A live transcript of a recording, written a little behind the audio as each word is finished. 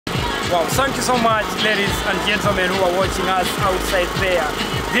Wow, thank you so much, ladies and gentlemen who are watching us outside there.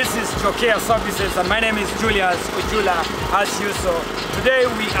 This is JOCARE Services and my name is Julius Ojula as usual. Today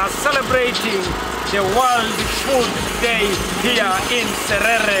we are celebrating the World Food Day here in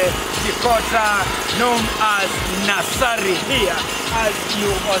Serere Distric, known as Nasari here. As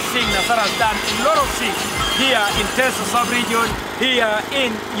you are seeing, Nasari has done a lot of things here in Teso sub-region, here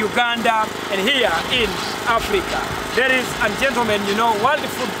in Uganda, and here in Africa. Ladies and gentlemen, you know, World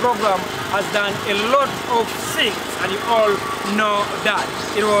Food Program has done a lot of things, and you all know that.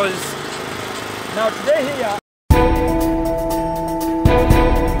 It was now today here.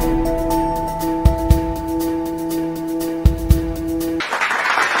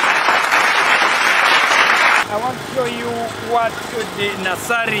 I want to show you what the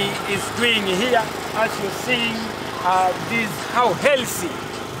Nasari is doing here. As you're seeing, how healthy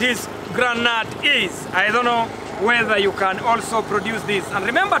this granite is. I don't know whether you can also produce this. And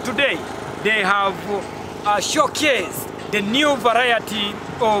remember, today they have showcased the new variety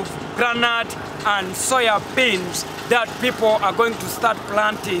of granite and soya beans that people are going to start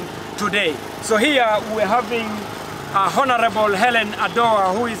planting today. So here we're having Honorable Helen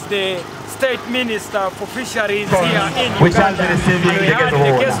Adoa, who is the State Minister for Fisheries here in Uganda. And we had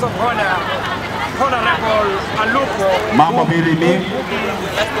the guest of honor, Honorable Alupo,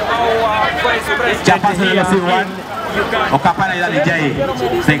 our Vice President here in Uganda.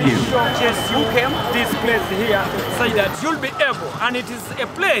 Thank you. This place here, so that you'll be able, and it is a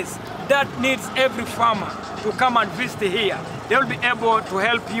place that needs every farmer to come and visit here. They'll be able to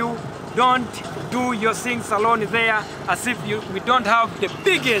help you. Don't do your things alone there as if we don't have the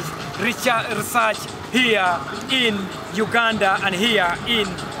biggest research here in Uganda and here in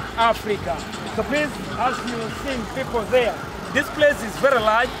Africa. So please, as you're seeing people there, this place is very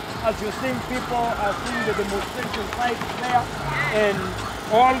large. As you're seeing, people are seeing the demonstration site there, and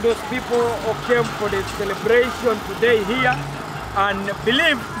all those people who came for the celebration today here. And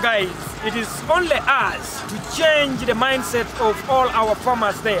believe, guys, it is only us to change the mindset of all our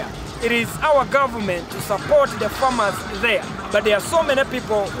farmers there. It is our government to support the farmers there. But there are so many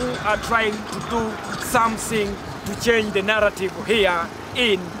people who are trying to do something to change the narrative here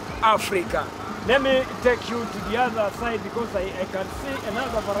in Africa. Let me take you to the other side because I can see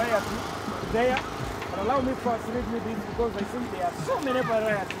another variety there. But allow me first to read you this because I think there are so many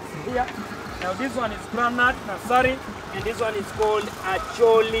varieties here. Now this one is granite, Nasari, and this one is called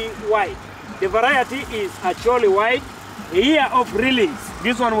Acholi White. The variety is Acholi White. Year of release.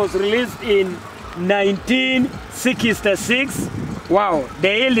 This one was released in 1966. Wow, the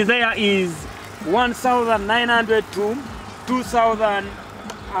yield there is 1,900 to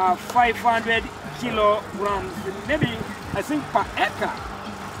 2,500 kilograms, maybe I think per acre.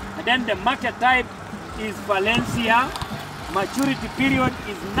 And then the market type is Valencia. Maturity period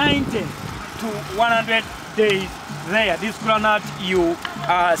is 90 to 100 days there. This granite you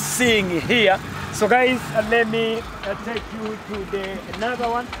are seeing here. So guys, let me take you to another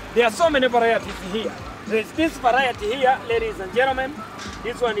one. There are so many varieties here. There's this variety here, ladies and gentlemen.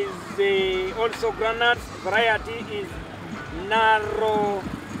 This one is also granite. Variety is narrow.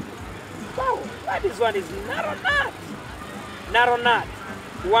 Wow, this one is narrow nut. Narrow nut,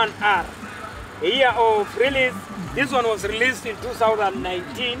 1R. A year of release. This one was released in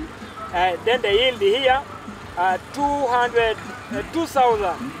 2019. Then the yield here,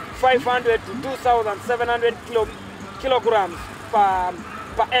 2,500 to 2,700 kilograms per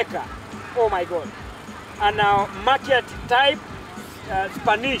acre. Oh my God. And now market type,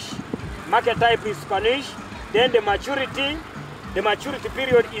 Spanish. Market type is Spanish. Then the maturity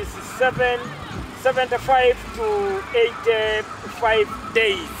period is 75 to 85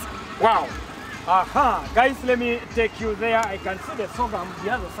 days. Wow. Guys, let me take you there. I can see the sorghum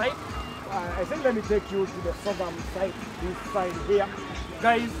the other side. I think let me take you to the sorghum side, this side here.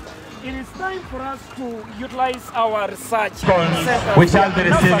 Guys, it is time for us to utilize our research center. We shall be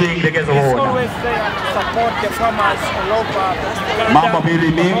receiving the guest of honor. It's always there to support the farmers all over Uganda, all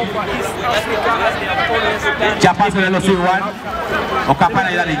over East Africa, as they have always done.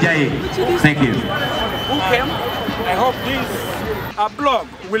 Thank you. I hope this blog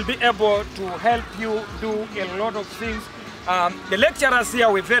will be able to help you do a lot of things. The lecturers here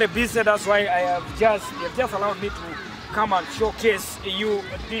were very busy, that's why they have just allowed me to come and showcase you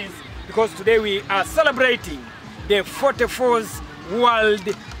this, because today we are celebrating the 44th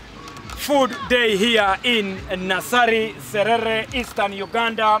World Food Day here in Nasari, Serere, Eastern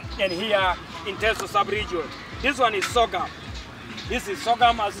Uganda, and here in Teso sub-region. This one is sorghum. This is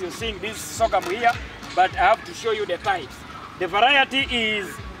sorghum, as you're seeing this sorghum here, but I have to show you the types. The variety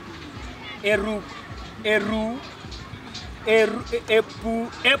is Eru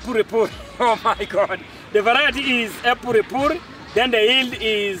Epurepur. Oh my God. The variety is Epurepur. Then the yield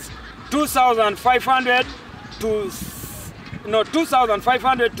is 2,500 to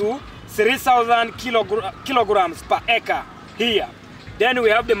 3,000 kilograms per acre here. Then we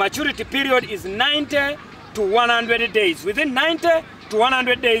have the maturity period is 90 to 100 days. Within 90 to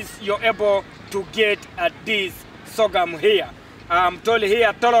 100 days, you're able to get this sorghum here. I'm told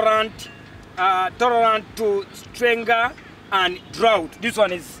here tolerant to stringer and drought. This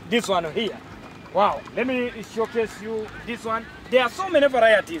one here. Wow, let me showcase you this one. There are so many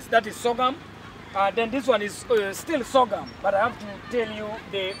varieties. That is sorghum. Then this one is still sorghum, but I have to tell you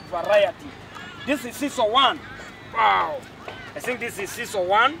the variety. This is Siso 1. Wow, I think this is Siso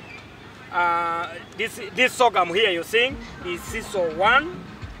 1. This sorghum here you're seeing is Siso 1.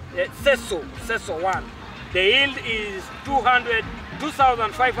 Seso 1. The yield is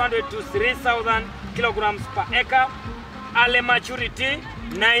 2,500 to 3,000 kilograms per acre. Early maturity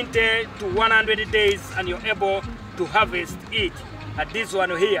 90 to 100 days, and you're able to harvest it. This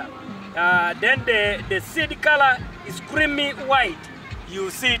one here. Then the seed color is creamy white. You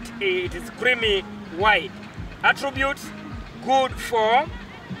see it is creamy white. Attributes: good for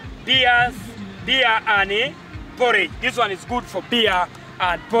beer and porridge. This one is good for beer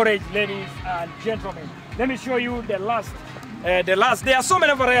and porridge, ladies and gentlemen. Let me show you the last. There are so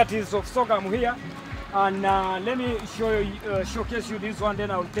many varieties of sorghum here, and let me showcase you this one.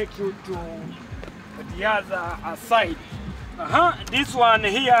 Then I'll take you to the other side. This one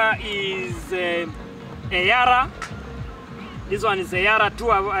here is a Yara. This one is a Yara 2.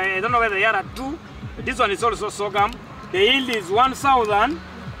 I don't know whether Yara 2. This one is also sorghum. The yield is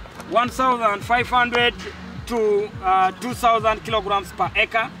 1,500 to 2,000 kilograms per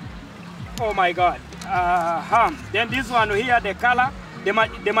acre. Oh my God. Then this one here, the color, the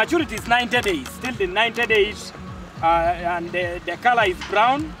maturity is 90 days. Still the 90 days, and the color is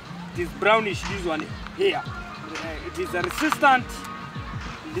brown. It is brownish. This one here. It is resistant.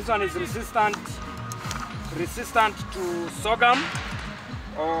 This one is resistant to sorghum.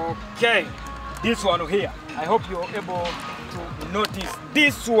 Okay, this one here. I hope you're able to notice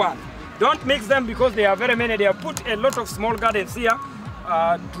this one. Don't mix them because there are very many. They have put a lot of small gardens here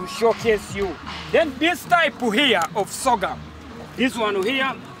to showcase you. Then this type here of sorghum. This one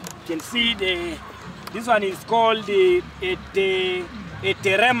here, you can see this one is called the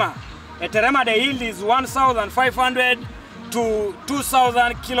Eterema. Eterema, the yield is 1,500 to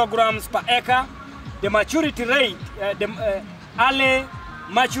 2,000 kilograms per acre. The maturity rate, early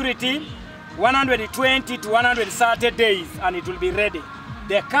maturity, 120 to 130 days, and it will be ready.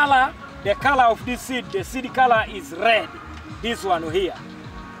 The color of this seed, the seed color is red. This one here.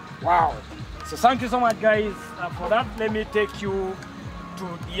 Wow. So thank you so much, guys, for that. Let me take you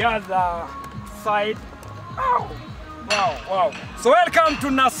to the other side. Oh. Wow. So welcome to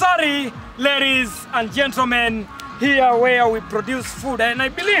Nasari, ladies and gentlemen, here where we produce food. And I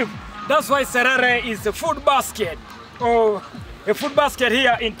believe that's why Serere is a food basket. Oh, a food basket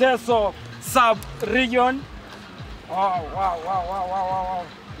here in Teso sub-region. Wow.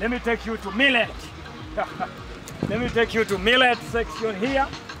 Let me take you to millet. Let me take you to millet section here.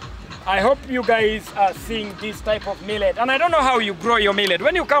 I hope you guys are seeing this type of millet. And I don't know how you grow your millet.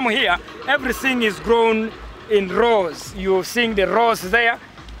 When you come here, everything is grown in rows. You're seeing the rows there.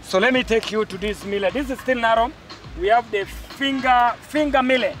 So let me take you to this millet. This is still narrow. We have the finger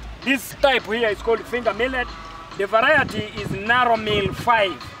millet. This type here is called finger millet. The variety is narrow meal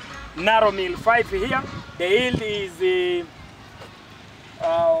 5. Narrow meal 5 here. The yield is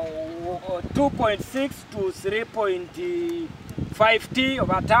 2.6 to 3.5 T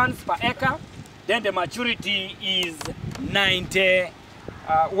over tons per acre. Then the maturity is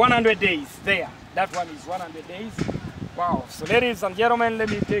 100 days there. That one is 100 days. Wow. So ladies and gentlemen, let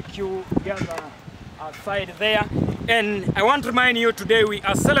me take you together outside there. And I want to remind you today we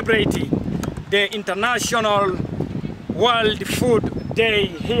are celebrating the International World Food Day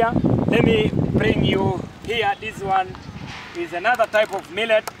here. Let me bring you here. This one is another type of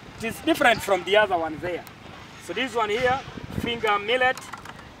millet. It is different from the other one there. So this one here, finger millet.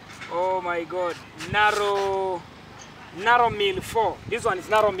 Oh my God, narrow meal 4. This one is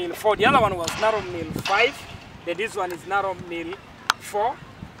narrow meal 4. The other one was narrow meal 5. Then this one is narrow meal 4.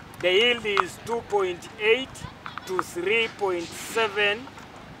 The yield is 2.8 to 3.7.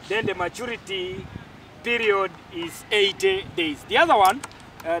 Then the maturity period is 80 days. The other one,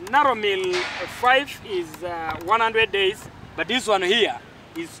 narrow meal 5, is 100 days. But this one here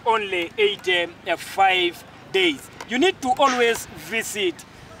is only 85 days. You need to always visit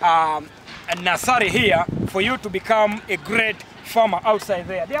Nasari here for you to become a great farmer outside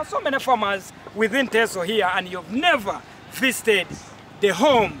there. There are so many farmers within Teso here, and you've never visited the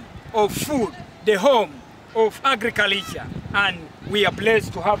home of food, the home of agriculture, and we are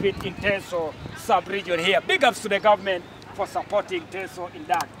blessed to have it in Teso sub-region here. Big ups to the government for supporting Teso in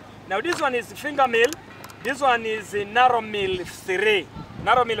that. Now this one is finger mill, this one is narrow mill 3,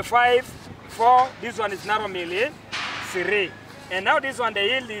 narrow mill 5, 4, this one is narrow mill 3. And now this one, the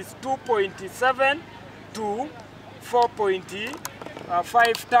yield is 2.7 to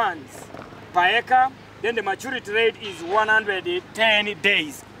 4.5 tons per acre. Then the maturity rate is 110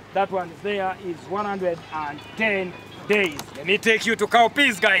 days. That one there is 110 days. Let me take you to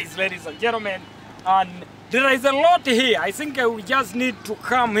cowpeas, guys, ladies and gentlemen. And there is a lot here. I think we just need to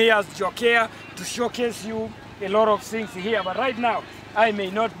come here as JOCARE to showcase you a lot of things here. But right now, I may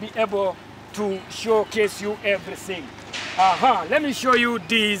not be able to showcase you everything. Let me show you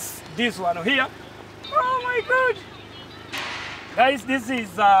this one here. Oh my God, guys, this is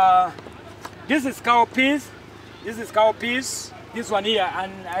cowpeas. This is cowpeas. This one here,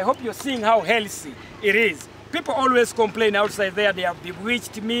 and I hope you're seeing how healthy it is. People always complain outside there, they have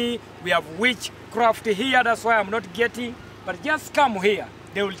bewitched me, we have witchcraft here, that's why I'm not getting. But just come here,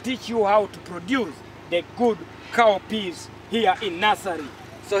 they will teach you how to produce the good cowpeas here in Nasari.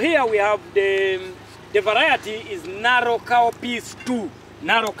 So here we have the variety is narrow cowpeas 2.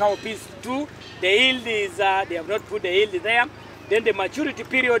 Narrow cowpeas 2. The yield is, they have not put the yield there. Then the maturity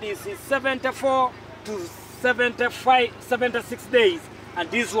period is 74 to 76 days. And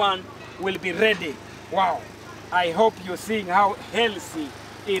this one will be ready. Wow. I hope you're seeing how healthy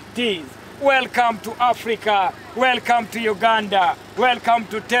it is. Welcome to Africa. Welcome to Uganda. Welcome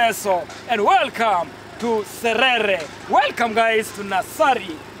to Teso. And welcome to Serere. Welcome, guys, to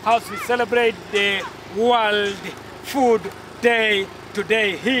Nasari, as we celebrate the World Food Day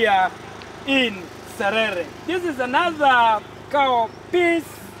today here in Serere. This is another cow piece.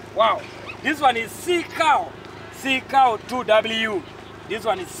 Wow. This one is C cow 2W. This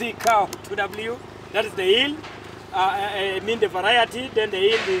one is C cow 2W. That is the yield. I mean the variety. Then the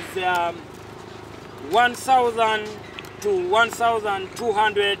yield is 1,000 to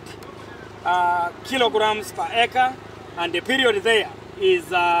 1,200 kilograms per acre, and the period there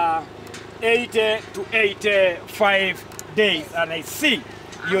is 80 to 85 days. And I see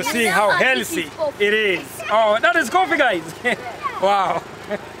you're seeing how healthy it is. Oh, that is coffee, guys. Wow.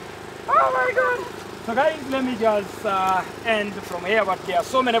 Oh my God. So guys, let me just end from here, but there are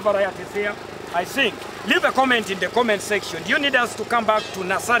so many varieties here. I think, leave a comment in the comment section. Do you need us to come back to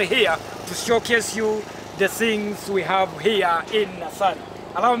Nasari here to showcase you the things we have here in Nasari?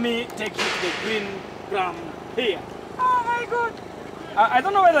 Allow me to take you to the green gram here. Oh my God. I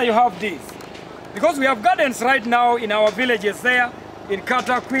don't know whether you have this, because we have gardens right now in our villages there, in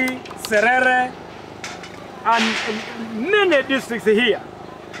Katakwi, Serere, and many districts here.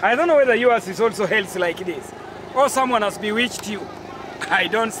 I don't know whether yours is also healthy like this, or someone has bewitched you. I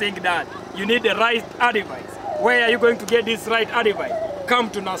don't think that. You need the right advice. Where are you going to get this right advice? Come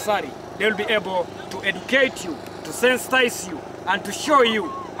to Nasari. They'll be able to educate you, to sensitize you, and to show you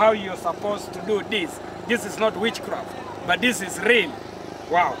how you're supposed to do this. This is not witchcraft, but this is real.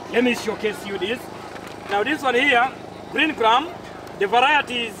 Wow. Let me showcase you this. Now this one here, green gram, the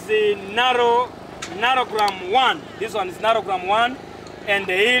variety is narrow gram 1. This one is narrow gram 1, and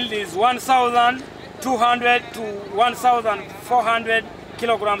the yield is 1,200 to 1,400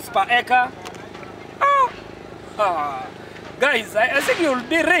 kilograms per acre. Guys, I think you'll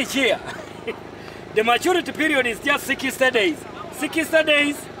be rich here. The maturity period is just 60 days. 60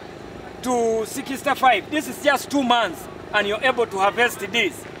 days to 65. This is just 2 months, and you're able to harvest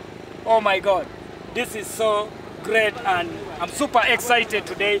this. Oh my God, this is so great, and I'm super excited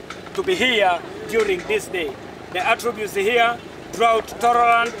today to be here during this day. The attributes here: drought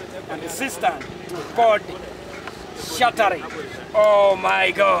tolerant and resistant to cold shattering. Oh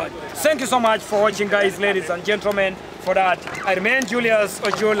my God. Thank you so much for watching, guys, ladies and gentlemen. For that, I remain Julius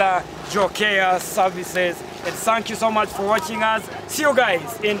Ojula, JOCARE Services, and thank you so much for watching us. See you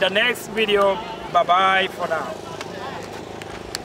guys in the next video. Bye bye for now.